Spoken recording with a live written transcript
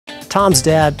Tom's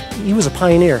dad, he was a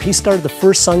pioneer. He started the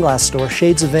first sunglass store,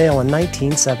 Shades of Vail, in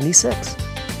 1976.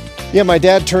 Yeah, my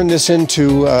dad turned this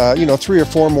into, 3 or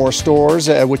 4 more stores,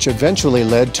 which eventually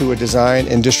led to a design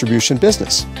and distribution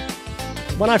business.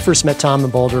 When I first met Tom in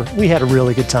Boulder, we had a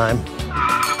really good time.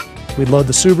 We'd load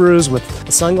the Subarus with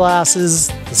the sunglasses,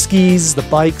 the skis, the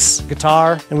bikes,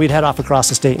 guitar, and we'd head off across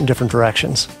the state in different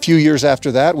directions. A few years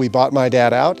after that, we bought my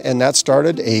dad out, and that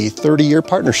started a 30-year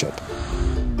partnership.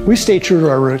 We stay true to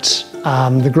our roots.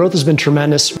 The growth has been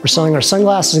tremendous. We're selling our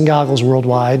sunglasses and goggles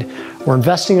worldwide. We're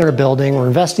investing in our building. We're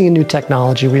investing in new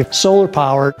technology. We have solar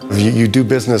power. You do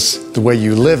business the way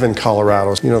you live in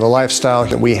Colorado. You know, the lifestyle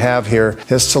that we have here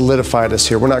has solidified us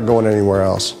here. We're not going anywhere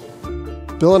else.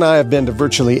 Bill and I have been to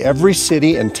virtually every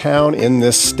city and town in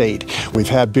this state. We've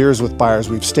had beers with buyers.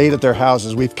 We've stayed at their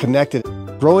houses. We've connected.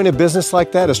 Growing a business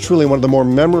like that is truly one of the more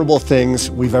memorable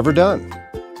things we've ever done.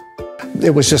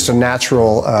 It was just a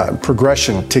natural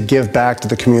progression to give back to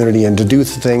the community and to do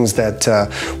things that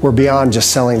were beyond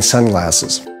just selling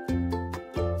sunglasses.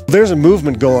 There's a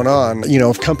movement going on,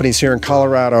 of companies here in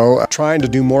Colorado trying to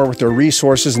do more with their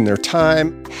resources and their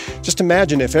time. Just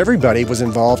imagine if everybody was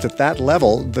involved at that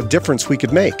level, the difference we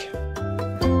could make.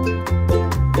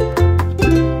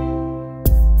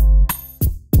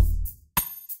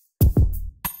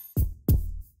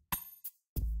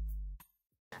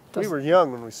 We were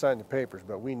young when we signed the papers,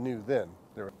 but we knew then.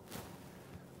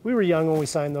 We were young when we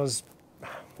signed those.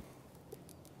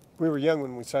 We were young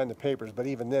when we signed the papers, but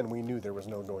even then we knew there was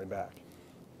no going back.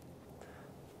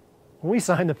 When we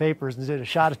signed the papers and did a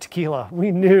shot of tequila,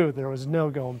 we knew there was no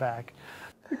going back.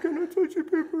 I cannot touch the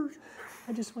papers.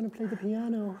 I just want to play the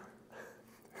piano.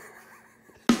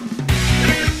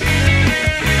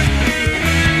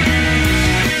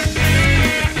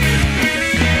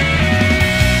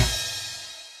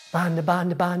 Banda,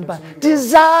 banda, banda, banda.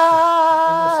 Desire.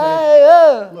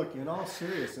 Look, in all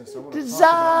seriousness, I want to desire.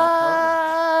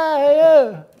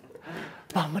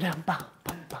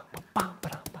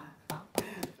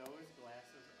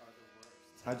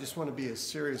 I just want to be as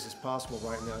serious as possible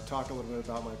right now. Talk a little bit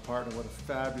about my partner, what a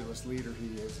fabulous leader he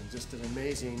is, and just an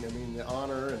amazing, the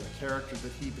honor and the character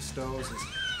that he bestows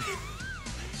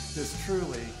is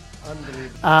truly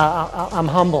unbelievable. I'm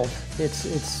humbled.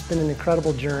 It's been an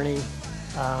incredible journey.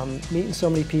 Meeting so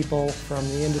many people from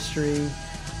the industry,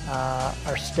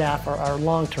 our staff, our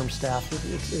long-term staff.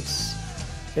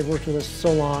 They've worked with us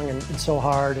so long and so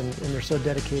hard, and they're so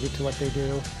dedicated to what they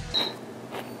do.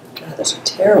 God, those are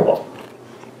terrible.